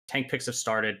tank picks have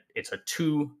started. It's a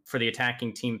 2 for the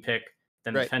attacking team pick.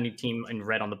 Then the defending team in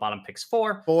red on the bottom picks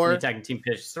 4. The attacking team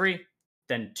picks 3,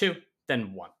 then 2,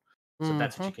 then 1. So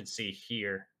that's what you can see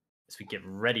here as we get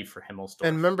ready for Himmelsdorf.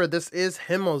 And remember, this is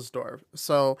Himmelsdorf.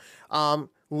 So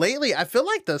lately, I feel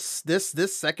like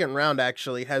this second round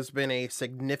actually has been a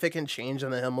significant change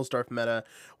in the Himmelsdorf meta,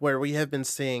 where we have been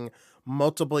seeing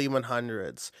multiple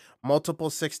E100s,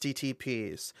 multiple 60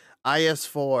 TPs,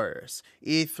 IS4s,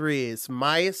 E3s,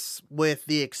 mice, with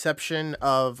the exception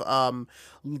of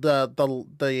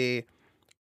the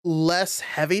less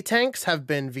heavy tanks have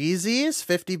been VZs,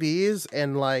 50Bs,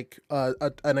 and like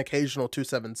an occasional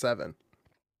 277.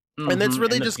 And it's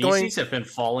really just going. VZs have been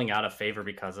falling out of favor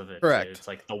because of it. Correct. It's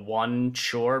like the 1,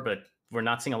 sure, but we're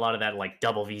not seeing a lot of that like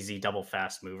double VZ, double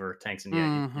fast mover tanks. And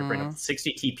you're bringing up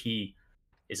 60 TP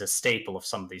is a staple of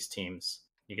some of these teams.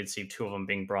 You can see 2 of them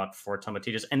being brought for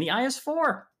Tomatitos, and the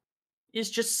IS4 is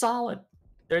just solid.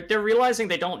 They're realizing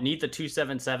they don't need the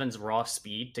 277's raw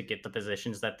speed to get the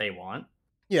positions that they want.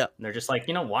 Yeah, and they're just like,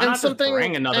 why not just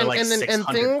bring another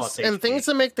 600 plus HP? And things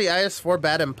that make the IS4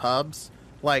 bad in pubs,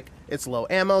 like its low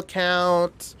ammo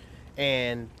count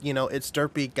and its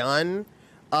derpy gun,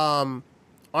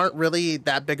 aren't really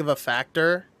that big of a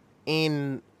factor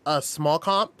in a small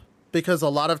comp, because a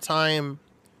lot of times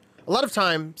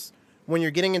when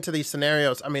you're getting into these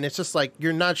scenarios, I mean, it's just like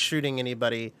you're not shooting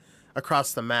anybody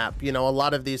across the map. A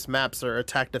lot of these maps are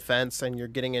attack defense, and you're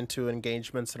getting into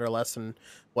engagements that are less than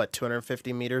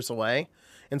 250 meters away.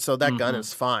 And so that gun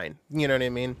is fine. You know what I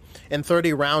mean? And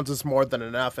 30 rounds is more than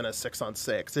enough in a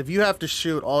 6-on-6. If you end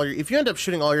up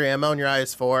shooting all your ammo in your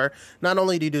IS4, not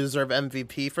only do you deserve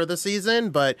MVP for the season,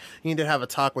 but you need to have a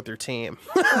talk with your team.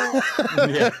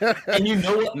 Yeah. And you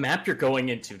know what map you're going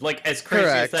into. Like, as crazy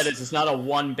as that is, it's not a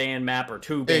 1-ban map or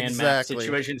 2-ban map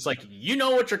situation. It's like, you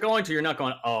know what you're going to. You're not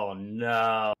going, oh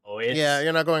no.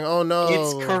 You're not going, oh no.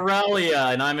 It's Corellia,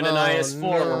 and I'm in an IS4.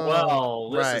 No.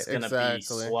 Well, this is going to be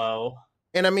slow.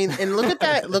 And I mean, and look at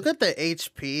that. Look at the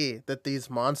HP that these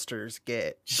monsters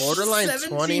get. Borderline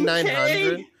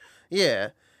 2,900.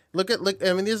 Yeah. Look. I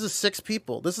mean, these are 6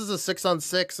 people. This is a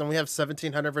 6-on-6, and we have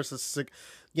 1,700 versus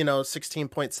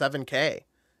 16.7K.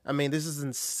 I mean, this is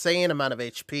insane amount of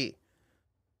HP.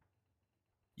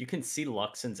 You can see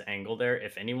Luxon's angle there.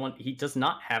 If anyone, he does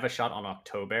not have a shot on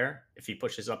October if he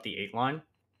pushes up the 8 line.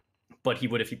 But he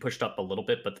would if he pushed up a little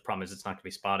bit, but the problem is it's not going to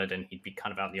be spotted, and he'd be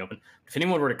kind of out in the open. If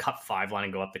anyone were to cut 5 line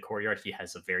and go up the courtyard, he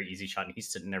has a very easy shot, and he's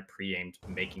sitting there pre-aimed,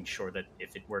 making sure that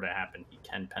if it were to happen, he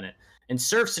can pen it. And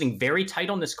Surf sitting very tight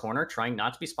on this corner, trying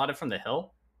not to be spotted from the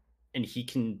hill, and he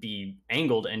can be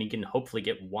angled, and he can hopefully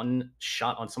get 1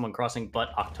 shot on someone crossing,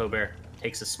 but October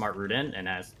takes a smart route in and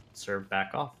has Surf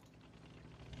back off.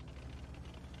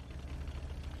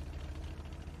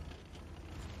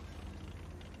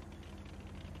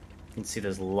 You can see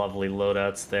those lovely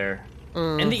loadouts there.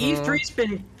 And the E3's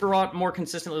been brought more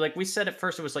consistently. Like we said at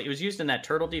first, it was used in that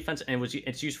turtle defense, and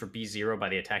it's used for B0 by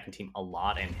the attacking team a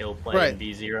lot, and he'll play in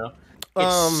B0.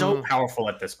 It's so powerful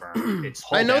at this burn. It's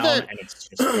hold down, and it's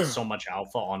just so much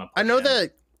alpha on a push. I know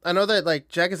that like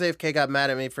Jack is AFK got mad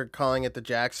at me for calling it the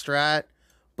Jack strat,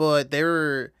 but they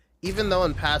were, even though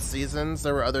in past seasons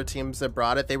there were other teams that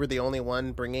brought it, they were the only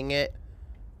one bringing it.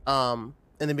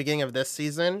 In the beginning of this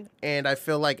season, and I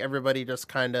feel like everybody just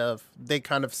kind of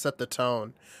set the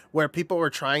tone, where people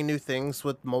were trying new things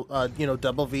with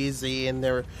double VZ, and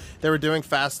they were doing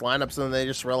fast lineups, and they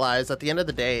just realized at the end of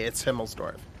the day it's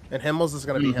Himmelsdorf, and Himmels is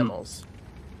going to be Himmels.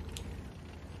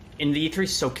 And the E3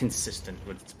 is so consistent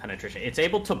with its penetration; it's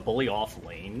able to bully off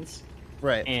lanes,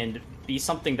 right, and be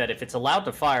something that if it's allowed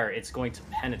to fire, it's going to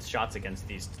pen its shots against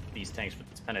these tanks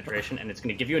with its penetration, and it's going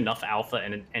to give you enough alpha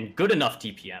and good enough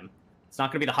DPM. It's not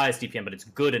going to be the highest DPM, but it's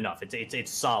good enough.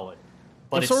 It's solid.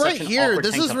 But so right here,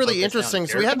 this is really interesting.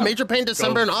 So we have Major Pain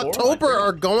December and October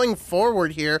are going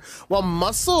forward here, while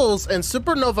Muscles and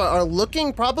Supernova are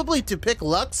looking probably to pick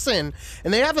Luxon,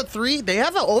 and they have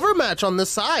an overmatch on this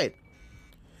side.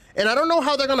 And I don't know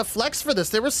how they're going to flex for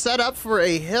this. They were set up for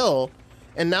a hill,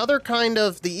 and now they're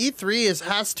the E3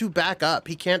 has to back up.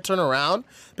 He can't turn around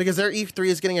because their E3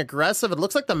 is getting aggressive. It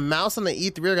looks like the Mouse and the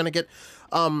E3 are going to get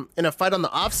in a fight on the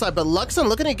offside, but Luxon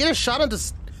looking to get a shot on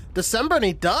December, and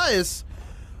he does.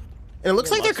 And it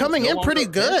looks like they're coming in pretty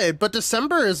good, but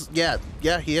December is, yeah,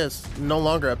 he is no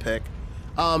longer a pick.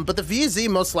 But the VZ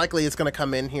most likely is going to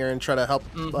come in here and try to help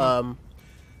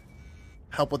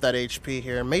help with that HP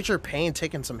here. Major Pain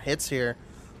taking some hits here,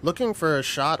 looking for a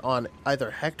shot on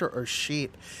either Hector or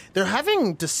Sheep. They're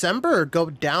having December go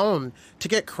down to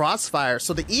get Crossfire,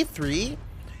 so the E3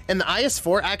 and the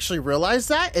IS4 actually realize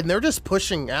that, and they're just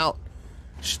pushing out.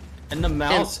 And the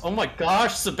mouse, oh my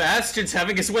gosh, Sebastian's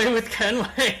having his way with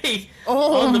Kenway.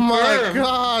 Oh my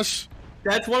gosh.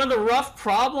 That's one of the rough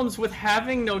problems with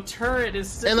having no turret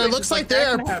is. And it looks like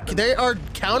they are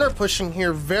counter pushing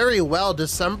here very well.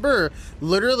 December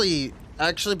literally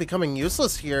actually becoming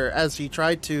useless here as he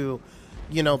tried to,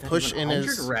 you know, push in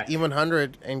his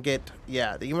E100 and get,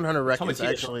 yeah, the E100 wreck is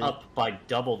actually up by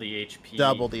double the HP.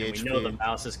 Double the HP. We know the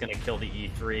mouse is going to kill the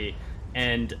E3,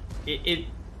 and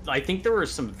I think there were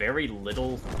some very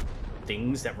little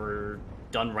things that were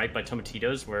done right by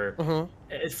Tomatitos where,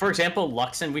 for example,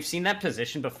 Luxon, we've seen that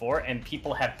position before, and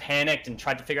people have panicked and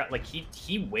tried to figure out, like,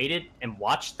 he waited and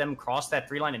watched them cross that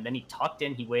 3 line, and then he tucked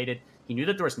in, he waited. He knew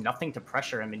that there was nothing to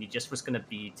pressure him, and he just was going to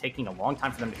be taking a long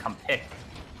time for them to come pick.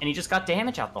 And he just got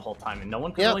damage out the whole time, and no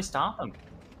one could really stop him.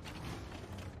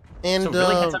 And so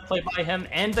really heads up play by him,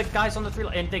 and the guys on the 3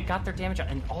 line, and they got their damage out,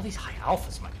 and all these high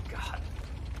alphas, my god.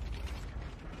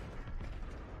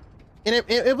 And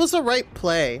it was a right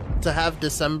play to have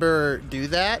December do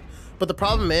that, but the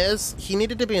problem is he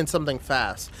needed to be in something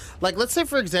fast. Like, let's say,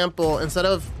 for example, instead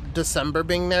of December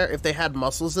being there, if they had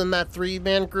Muscles in that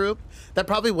 3-man group, that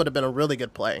probably would have been a really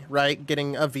good play, right?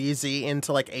 Getting a VZ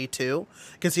into, like, A2,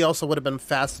 because he also would have been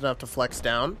fast enough to flex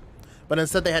down. But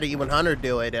instead they had an E100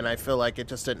 do it, and I feel like it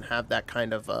just didn't have that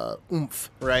kind of oomph,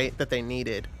 right, that they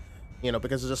needed, you know,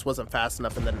 because it just wasn't fast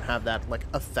enough and didn't have that, like,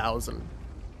 1,000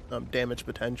 damage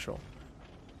potential.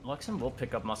 Luxon will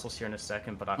pick up Muscles here in a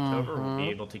second, but October will be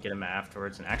able to get him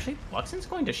afterwards. And actually, Luxon's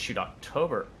going to shoot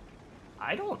October.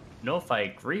 I don't know if I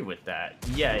agree with that.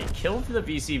 Yeah, kill the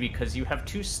VZ because you have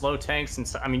 2 slow tanks,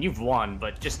 and I mean, you've won,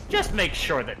 but just make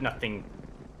sure that nothing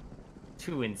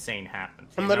too insane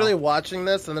happens. I'm literally watching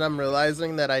this, and then I'm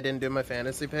realizing that I didn't do my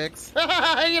fantasy picks. You know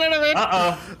what I mean?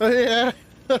 Uh-oh.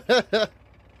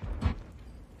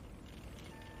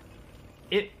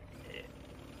 Yeah.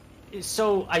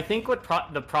 So I think what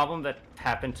the problem that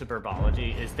happened to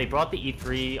Burbology is they brought the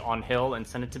E3 on hill and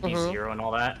sent it to B0 and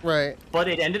all that. Right. But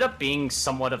it ended up being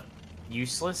somewhat of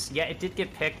useless. Yeah, it did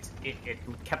get picked. It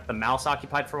kept the mouse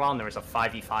occupied for a while, and there was a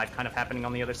 5v5 kind of happening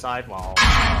on the other side. While,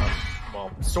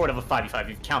 well, sort of a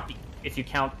 5v5 if you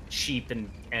count Sheep and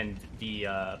the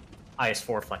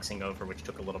IS4 flexing over, which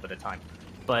took a little bit of time.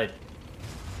 But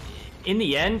in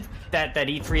the end, that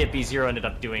E3 at B0 ended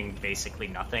up doing basically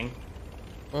nothing.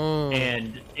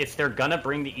 And if they're gonna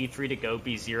bring the E3 to go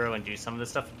B0 and do some of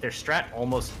this stuff, their strat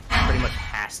almost pretty much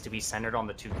has to be centered on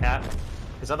the 2-cap,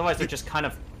 because otherwise they're just kind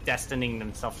of destining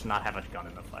themselves to not have a gun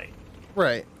in the fight.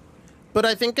 Right. But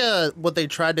I think what they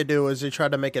tried to do is they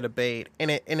tried to make it a bait,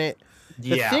 the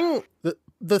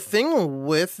thing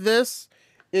with this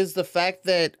is the fact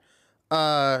that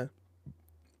I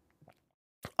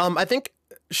think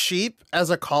Sheep as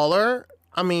a caller,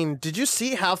 I mean, did you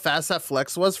see how fast that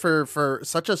flex was for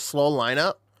such a slow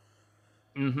lineup?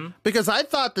 Because I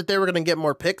thought that they were going to get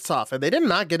more picks off, and they did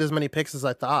not get as many picks as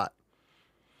I thought.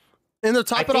 And to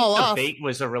top it all off, the bait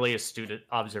was a really astute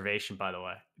observation, by the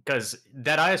way, because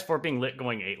that IS4 being lit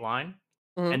going 8 line,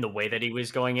 and the way that he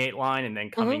was going 8 line, and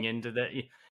then coming into the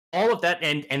all of that,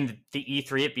 and the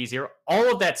E3 at B0,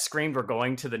 all of that screamed we're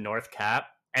going to the North Cap.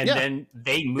 And then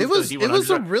they moved those E100s. It was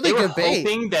a really good bait.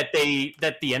 Hoping that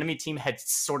the enemy team had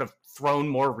sort of thrown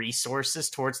more resources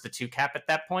towards the 2-cap at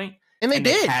that point, and they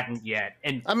did. They hadn't yet.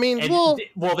 And I mean,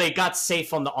 they got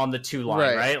safe on the 2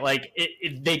 line, right? Like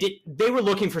they were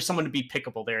looking for someone to be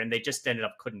pickable there, and they just ended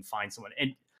up couldn't find someone.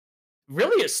 And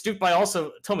really astute by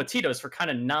also Tomatitos for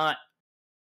kind of not.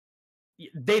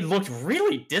 They looked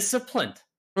really disciplined.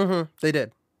 They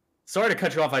did. Sorry to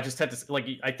cut you off. I just had to, like,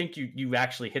 I think you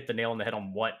actually hit the nail on the head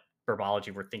on what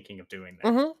Burbology were thinking of doing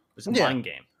there. It was a mind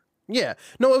game. Yeah.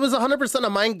 No, it was 100% a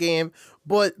mind game,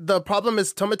 but the problem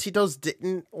is Tomatitos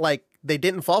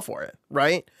didn't fall for it,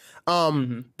 right?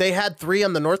 They had 3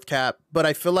 on the North Cap, but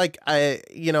I feel like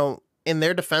in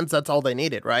their defense, that's all they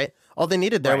needed, right? All they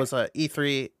needed there was a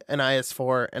E3, an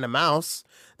IS4, and a mouse.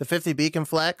 The 50 beacon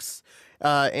flex,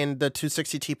 and the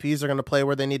 260 TPs are going to play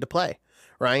where they need to play,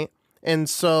 right? And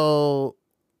so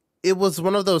it was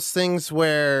one of those things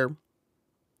where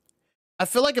I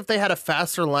feel like if they had a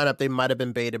faster lineup, they might have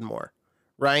been baited more,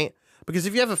 right? Because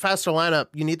if you have a faster lineup,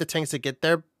 you need the tanks to get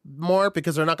there more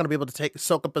because they're not going to be able to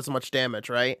soak up as much damage,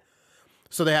 right?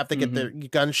 So they have to get their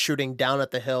guns shooting down at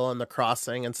the hill and the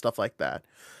crossing and stuff like that.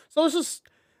 So it's just,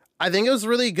 I think it was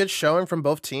really a good showing from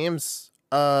both teams,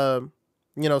 so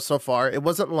far. It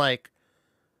wasn't like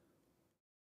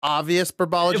obvious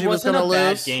Burbology was going to lose. It wasn't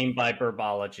a bad game by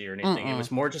Burbology or anything. It was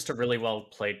more just a really well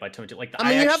played by Tomatitos. Like, I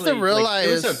mean, you have to realize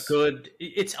it was a good.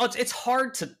 It's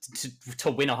hard to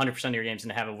win 100% of your games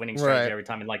and have a winning strategy every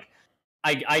time. And like,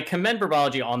 I commend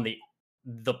Burbology on the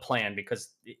the plan because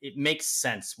it makes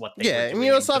sense what they were doing. And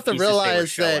you also have to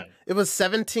realize that it was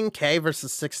 17K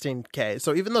versus 16K.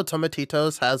 So even though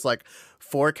Tomatitos has like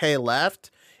 4K left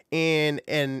in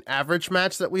an average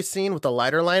match that we've seen with the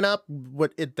lighter lineup,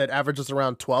 that averages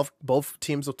around 12, both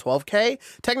teams with 12K,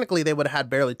 technically they would have had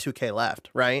barely 2K left,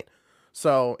 right?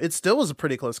 So it still was a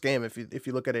pretty close game if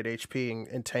you look at it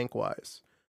HP and tank wise.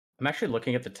 I'm actually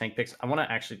looking at the tank picks. I want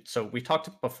to actually, so we talked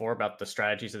before about the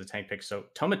strategies of the tank picks. So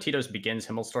Tomatitos begins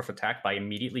Himmelsdorf attack by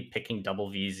immediately picking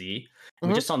double VZ.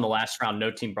 We just saw in the last round,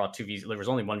 no team brought 2 VZ. There was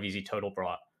only 1 VZ total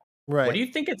brought. Right. What do you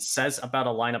think it says about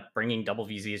a lineup bringing double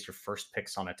VZ as your first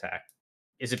picks on attack?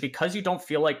 Is it because you don't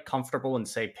feel like comfortable in,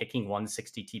 say, picking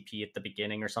 160 TP at the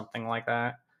beginning or something like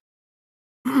that?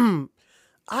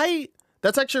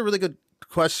 That's actually a really good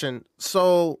question.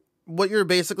 So what you're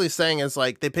basically saying is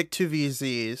like they pick 2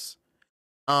 VZs,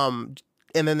 and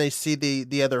then they see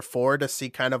the other 4 to see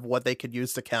kind of what they could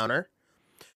use to counter.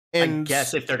 And I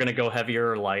guess if they're going to go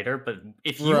heavier or lighter, but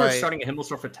if you were starting a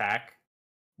Himmelsdorf attack,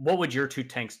 what would your 2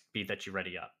 tanks be that you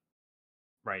ready up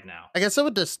right now? I guess it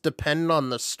would just depend on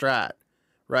the strat,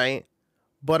 right?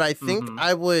 But I think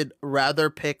I would rather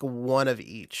pick 1 of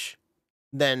each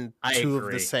than 2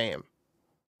 of the same.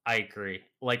 I agree.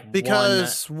 Like,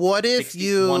 because what if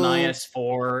you 1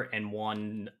 IS4 and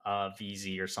 1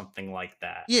 VZ or something like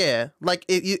that? Yeah, like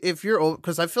if you're,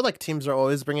 because I feel like teams are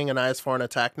always bringing an IS4 in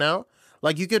attack now.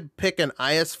 Like you could pick an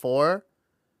IS4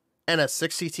 and a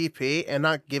 60 TP and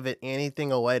not give it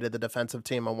anything away to the defensive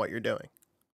team on what you're doing,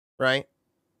 right?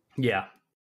 Yeah.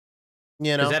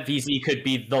 You know, because that VZ could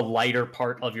be the lighter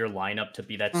part of your lineup to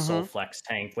be that soul flex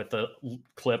tank with the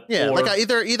clip. Yeah, like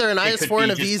either an IS4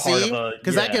 and a VZ,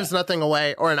 because that gives nothing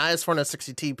away, or an IS4 and a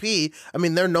 60 TP. I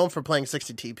mean, they're known for playing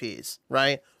 60 TPs,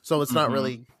 right? So it's not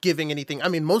really giving anything. I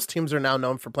mean, most teams are now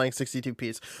known for playing 60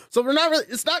 TPs. So we're not really,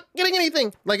 it's not getting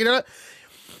anything. Like,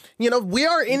 you know, we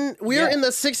are in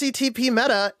the 60 TP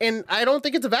meta, and I don't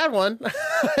think it's a bad one.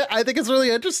 I think it's a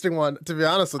really interesting one, to be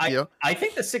honest with you. I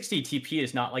think the 60 TP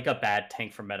is not like a bad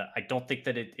tank for meta. I don't think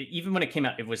that even when it came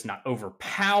out, it was not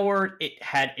overpowered. It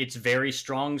had its very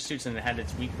strong suits and it had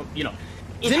its weak, you know,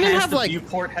 it has the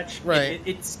viewport hedge. Right.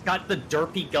 It's got the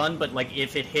derpy gun, but like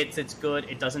if it hits, it's good.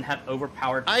 It doesn't have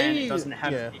overpowered pen. It doesn't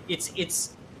have,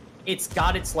 it's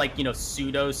got its, like, you know,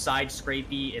 pseudo side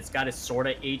scrapey. It's got its sort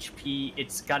of HP.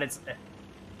 It's got its.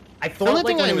 I felt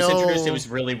like when it was introduced, it was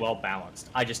really well balanced.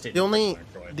 I just didn't.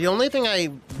 The only thing I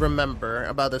remember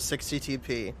about the 60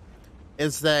 TP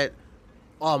is that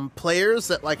players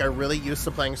that like are really used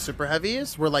to playing super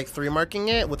heavies were like 3-marking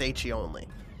it with HE only.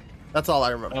 That's all I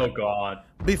remember. Oh god.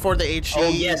 Before the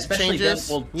HE especially changes.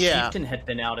 Then, Chieftain had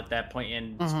been out at that point,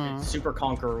 and Super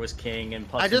Conqueror was king, and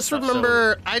plus I just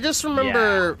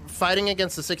remember fighting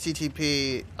against the 60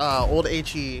 TP old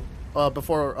HE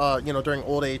before you know, during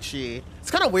old HE. It's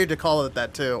kind of weird to call it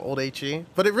that too, old HE,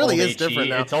 but it really is different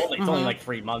now. It's only like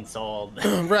 3 months old.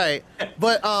 Right.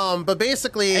 But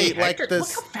basically, hey, like Hector,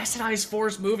 this. Look how fast an IS4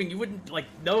 is moving. You wouldn't like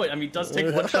know it. I mean, it does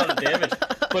take 1 shot of damage,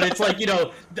 but it's like, you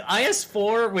know, the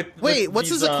IS4 with. Wait, what's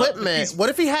his equipment? What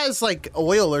if he has like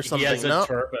oil or something? He has a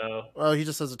turbo. Oh, he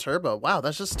just has a turbo. Wow,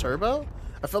 that's just turbo.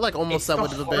 I feel like almost that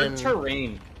would have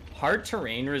been hard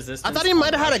terrain resistance. I thought he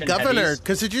might have had a governor,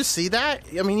 because did you see that?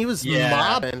 I mean, he was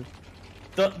mobbing.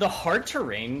 The hard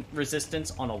terrain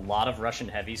resistance on a lot of Russian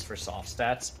heavies for soft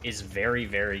stats is very,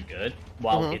 very good,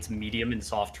 while its medium and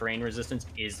soft terrain resistance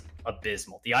is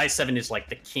abysmal. The IS-7 is like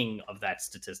the king of that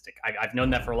statistic. I've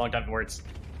known that for a long time, where it's,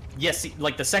 yes,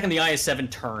 like the second the IS-7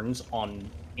 turns on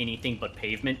anything but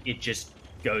pavement, it just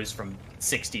goes from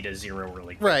 60 to 0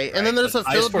 really quick. Right, and then there's a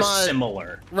field mod.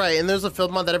 Similar. Right, and there's a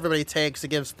field mod that everybody takes. It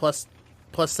gives plus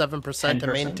 7% to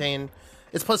maintain.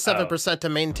 It's plus 7% to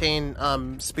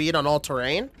maintain speed on all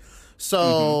terrain.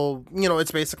 So, you know,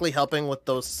 it's basically helping with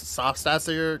those soft stats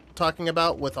that you're talking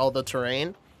about with all the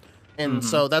terrain. And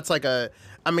so that's like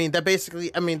I mean, that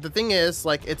basically, I mean, the thing is,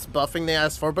 like, it's buffing the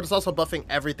IS-4, but it's also buffing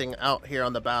everything out here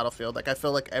on the battlefield. Like, I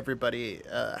feel like everybody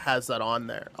has that on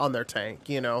their tank,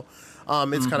 you know?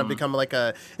 It's kind of become like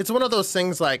it's one of those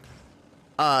things like,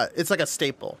 it's like a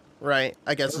staple, right?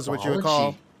 I guess is what you would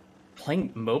call.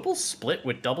 Playing mobile split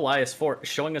with double IS-4,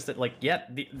 showing us that, like,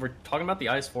 we're talking about the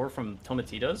IS-4 from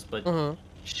Tomatitos, but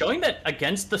showing that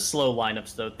against the slow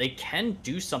lineups, though, they can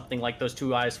do something like those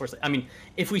 2 IS-4s. I mean,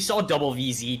 if we saw double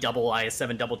VZ, double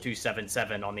IS-7, double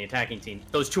 277 on the attacking team,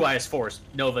 those 2 IS-4s,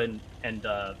 Nova and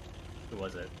who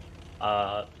was it?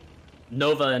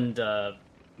 Nova and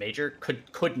Major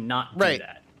could not do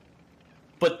that.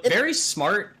 But very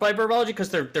smart by Burbology, because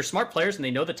they're smart players and they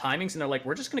know the timings, and they're like,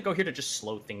 we're just going to go here to just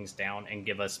slow things down and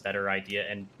give us better idea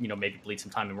and, you know, maybe bleed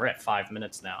some time. And we're at 5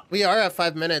 minutes now. We are at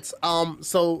 5 minutes.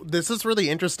 So this is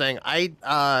really interesting.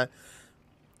 I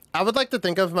would like to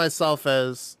think of myself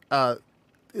as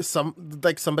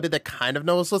somebody that kind of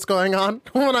knows what's going on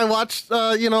when I watch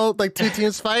you know, like two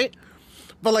teams fight.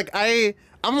 But like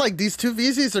I'm like, these two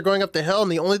VZs are going up the hill,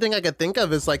 and the only thing I could think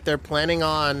of is like they're planning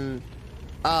on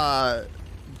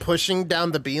pushing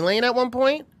down the B lane at one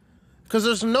point, because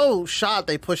there's no shot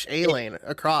they push A lane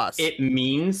across. It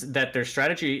means that their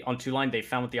strategy on 2-line, they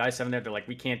found with the I7 there, they're like,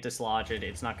 we can't dislodge it,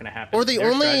 it's not going to happen. Or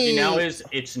their strategy now is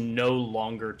it's no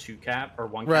longer 2-cap or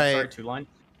 1-cap, sorry, 2-line.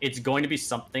 It's going to be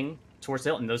something towards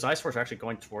the hill, and those IS-4s are actually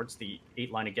going towards the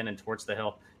 8-line again and towards the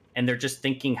hill, and they're just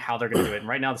thinking how they're going to do it. And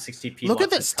right now the 60p. Look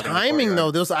at this timing though.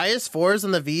 Those IS-4s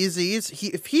and the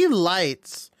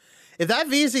VZs. If that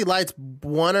VZ lights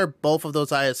one or both of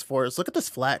those IS-4s, look at this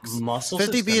flex. Muscles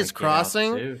 50B is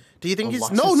crossing. Do you think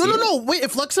he's... No. Wait,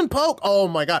 if Luxon poke... Oh,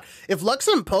 my God. If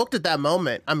Luxon poked at that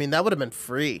moment, I mean, that would have been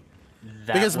free.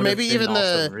 Because maybe even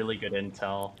the... really good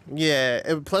intel.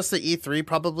 Yeah, plus the E3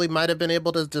 probably might have been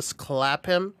able to just clap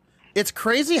him. It's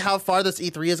crazy how far this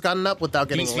E3 has gotten up without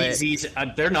getting lit. These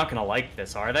VZs, they're not going to like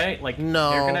this, are they? Like,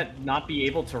 no. They're going to not be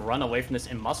able to run away from this,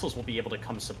 and Muscles will be able to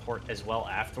come support as well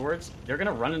afterwards. They're going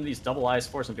to run into these double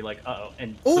IS-4s and be like, uh-oh.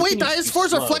 And oh, wait, the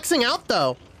IS-4s are flexing out,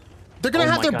 though. They're going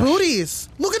to have their booties.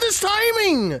 Look at this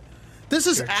timing. This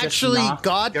is actually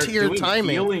god-tier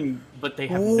timing. Healing, but they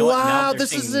have no, wow,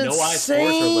 this is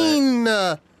insane.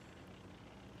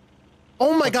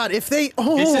 Oh my God! If they,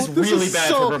 this is really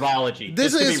bad for Burbology.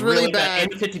 This is really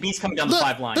bad. And the 50B's coming down the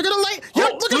 5 line. They're gonna light.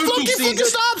 Look at Floki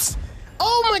stops.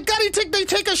 Oh my God! They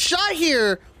take a shot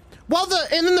here. While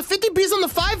and then the 50B's on the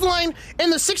 5 line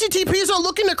and the 60 TPs are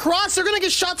looking to cross. They're gonna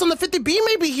get shots on the 50B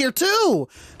maybe here too.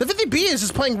 The 50B is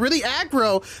just playing really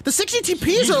aggro. The 60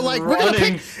 TPs are like, we're gonna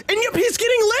pick, and yep, he's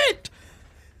getting lit.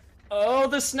 Oh,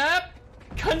 the snap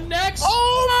connects.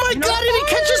 Oh my God! And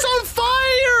he catches on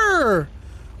fire.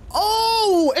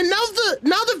 Oh, and now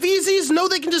the VZs know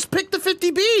they can just pick the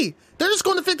 50B. They're just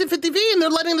going to 50-50B, and they're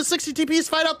letting the 60 TPs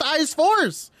fight out the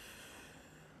IS-4s.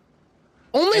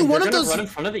 Only one of those. Run in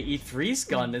front of the E3's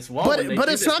gun as well. But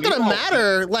it's not gonna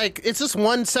matter. Like, it's just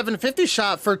one 750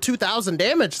 shot for 2,000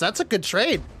 damage. That's a good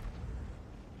trade.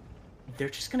 They're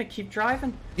just gonna keep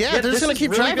driving. Yeah, they're just gonna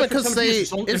keep driving because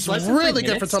it's really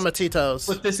good for Tomatitos.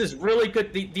 But this is really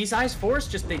good. These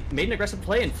IS-4s they made an aggressive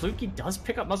play, and Fluky does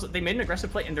pick up muzzle. They made an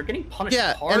aggressive play, and they're getting punished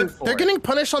hard for it. They're getting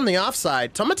punished on the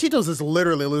offside. Tomatitos is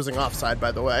literally losing offside,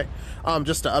 by the way.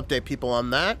 Just to update people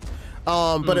on that.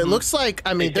 But it looks like,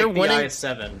 I mean, they're winning. The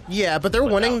IS-7. Yeah, but they're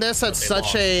winning this at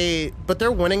such a. But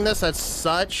they're winning this at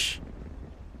such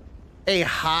a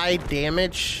high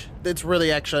damage. It's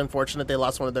really actually unfortunate they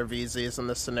lost one of their VZs in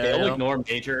this scenario. They'll ignore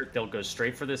Major. They'll go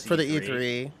straight for this for the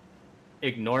E3.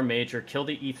 Ignore Major, kill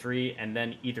the E3, and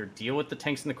then either deal with the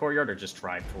tanks in the courtyard or just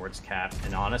drive towards cap.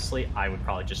 And honestly, I would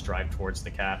probably just drive towards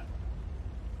the cap.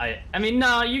 I mean,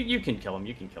 no, you can kill him.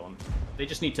 You can kill him. They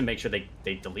just need to make sure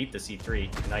they delete this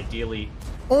E3, and ideally...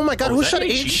 Oh my God, who shot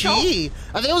HE?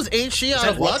 I think it was HE out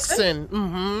of Luxon.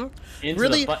 Mm-hmm.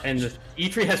 Really? And the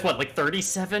E3 has, what, like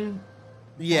 37?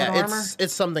 Yeah,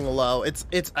 it's something low.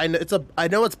 I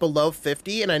know it's below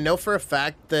 50, and I know for a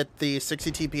fact that the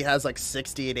 60 TP has like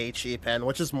 68 HE pen,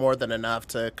 which is more than enough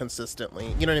to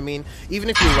consistently, you know what I mean? Even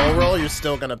if you low roll, you're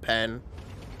still gonna pen.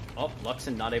 Oh,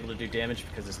 Luxon not able to do damage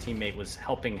because his teammate was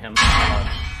helping him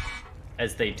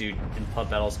as they do in pub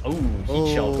battles. Oh,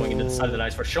 heat shell going into the side of the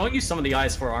IS-4, showing you some of the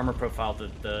IS-4 armor profile,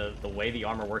 the way the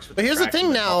armor works with. But here's the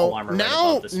thing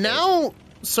now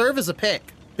serve is a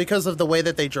pick because of the way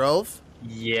that they drove.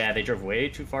 Yeah, they drove way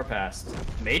too far past.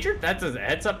 Major, that's a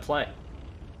heads-up play.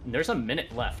 There's a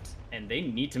minute left, and they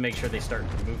need to make sure they start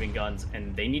moving guns,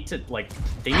 and they need to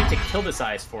kill this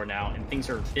IS-4 now, and things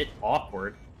are a bit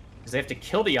awkward because they have to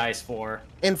kill the IS-4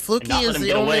 and Fluky not is let him the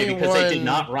get only away because one... they did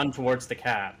not run towards the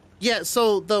cap. Yeah,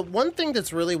 so the one thing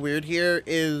that's really weird here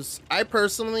is I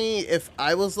personally, if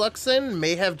I was Luxon,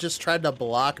 may have just tried to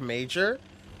block Major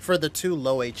for the 2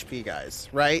 low HP guys,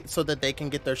 right? So that they can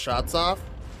get their shots off.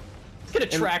 Get a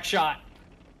track shot.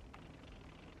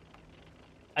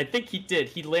 I think he did.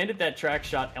 He landed that track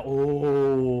shot.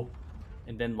 Oh.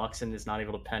 And then Luxon is not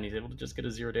able to pen. He's able to just get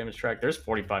a 0 damage track. There's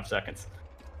 45 seconds.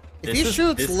 If he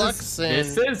shoots Luxon,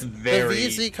 this is very... the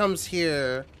VZ comes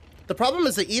here. The problem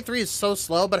is the E3 is so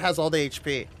slow, but has all the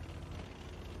HP.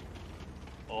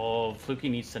 Oh, Fluky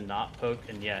needs to not poke,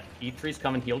 and yet E3's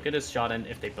coming. He'll get his shot in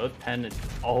if they both pen. And...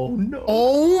 Oh, no.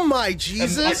 Oh, my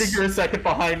Jesus. And I think you're a second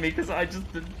behind me, because I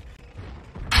just didn't...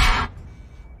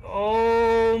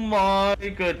 Oh my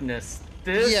goodness.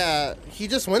 This... Yeah, he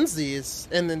just wins these,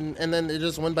 and then they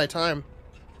just win by time.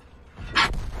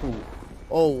 Ooh.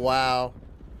 Oh, wow.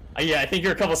 Yeah, I think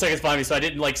you're a couple seconds behind me, so I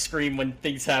didn't, like, scream when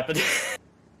things happened.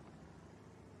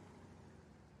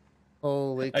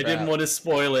 Holy crap. I didn't want to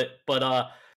spoil it, but,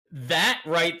 that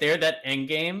right there, that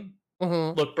endgame,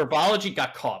 look, Burbology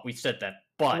got caught, we said that,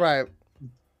 but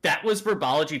that was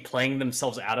Burbology playing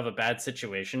themselves out of a bad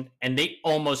situation, and they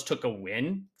almost took a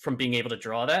win from being able to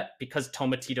draw that, because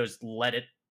Tomatitos let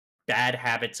bad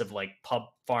habits of, like, pub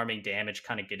farming damage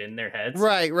kind of get in their heads.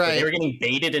 Right. They were getting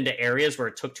baited into areas where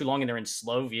it took too long and they're in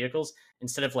slow vehicles,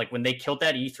 instead of, like, when they killed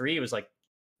that E3, it was like,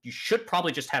 you should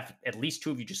probably just have at least two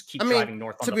of you just keep driving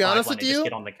north on the 5 line and just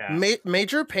get on the cap.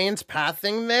 Major Pain's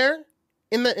pathing there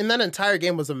in that entire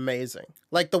game was amazing.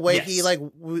 Like the way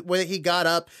he got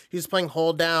up, he was playing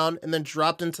hold down and then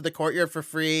dropped into the courtyard for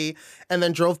free and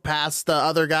then drove past the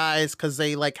other guys because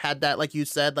they like had that, like you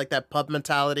said, like that pub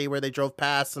mentality where they drove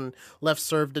past and left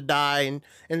serve to die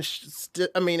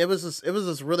I mean, it was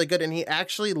just really good, and he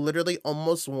actually literally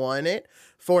almost won it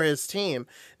for his team.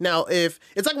 Now, if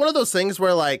it's like one of those things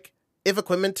where like if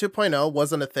Equipment 2.0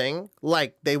 wasn't a thing,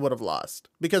 like they would have lost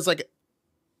because like.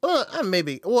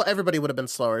 Maybe. Well, everybody would have been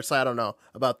slower, so I don't know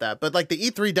about that. But, like, the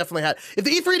E3 definitely had... If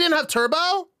the E3 didn't have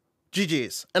turbo,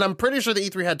 GG's. And I'm pretty sure the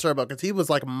E3 had turbo, because he was,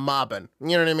 like, mobbing.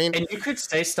 You know what I mean? And you could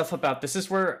say stuff about... This is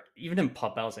where, even in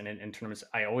pub battles and in tournaments,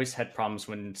 I always had problems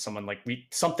when someone, like...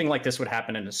 something like this would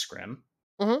happen in a scrim.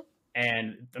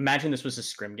 And imagine this was a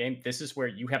scrim game. This is where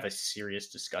you have a serious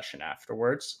discussion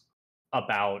afterwards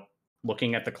about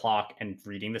looking at the clock and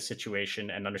reading the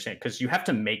situation and understanding... Because you have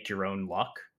to make your own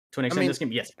luck. To an extent, this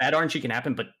game, yes, bad RNG can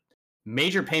happen, but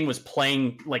Major Pain was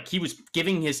playing, like, he was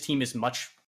giving his team as much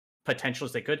potential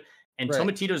as they could, and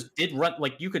Tomatitos did run,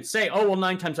 like, you could say, oh, well,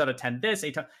 9 times out of 10 this,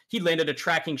 8 times, he landed a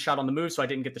tracking shot on the move, so I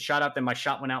didn't get the shot out, then my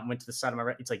shot went out and went to the side of my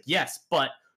right. It's like, yes, but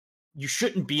you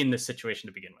shouldn't be in this situation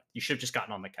to begin with. You should have just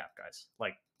gotten on the cap, guys.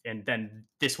 Like, and then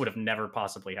this would have never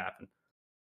possibly happened.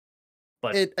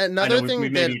 But another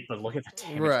thing but look at the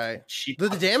damage. Right. The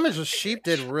damage was Sheep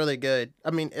did really good.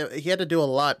 I mean, he had to do a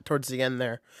lot towards the end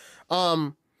there.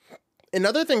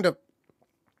 Another thing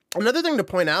to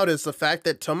point out is the fact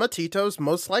that Tomatitos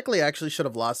most likely actually should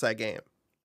have lost that game.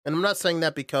 And I'm not saying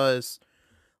that because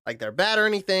like they're bad or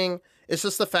anything. It's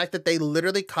just the fact that they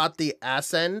literally caught the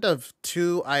ass end of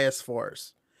 2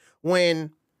 IS4s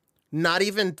when not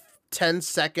even 10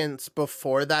 seconds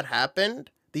before that happened,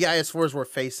 the IS4s were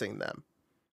facing them.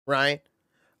 Right.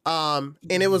 And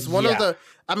it was one of the,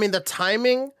 I mean, the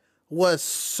timing was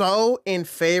so in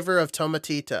favor of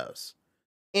Tomatitos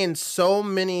in so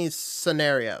many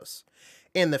scenarios.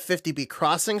 In the 50B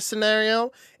crossing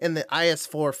scenario, in the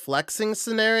IS4 flexing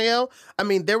scenario. I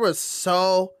mean, there was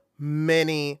so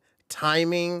many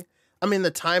timing. I mean,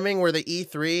 the timing where the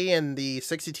E3 and the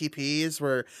 60 TPs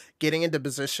were getting into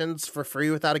positions for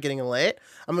free without it getting lit.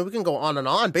 I mean, we can go on and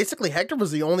on. Basically, Hector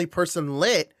was the only person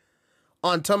lit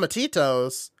on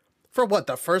Tomatitos for what,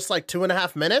 the first like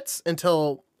 2.5 minutes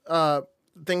until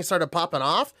things started popping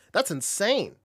off. That's insane.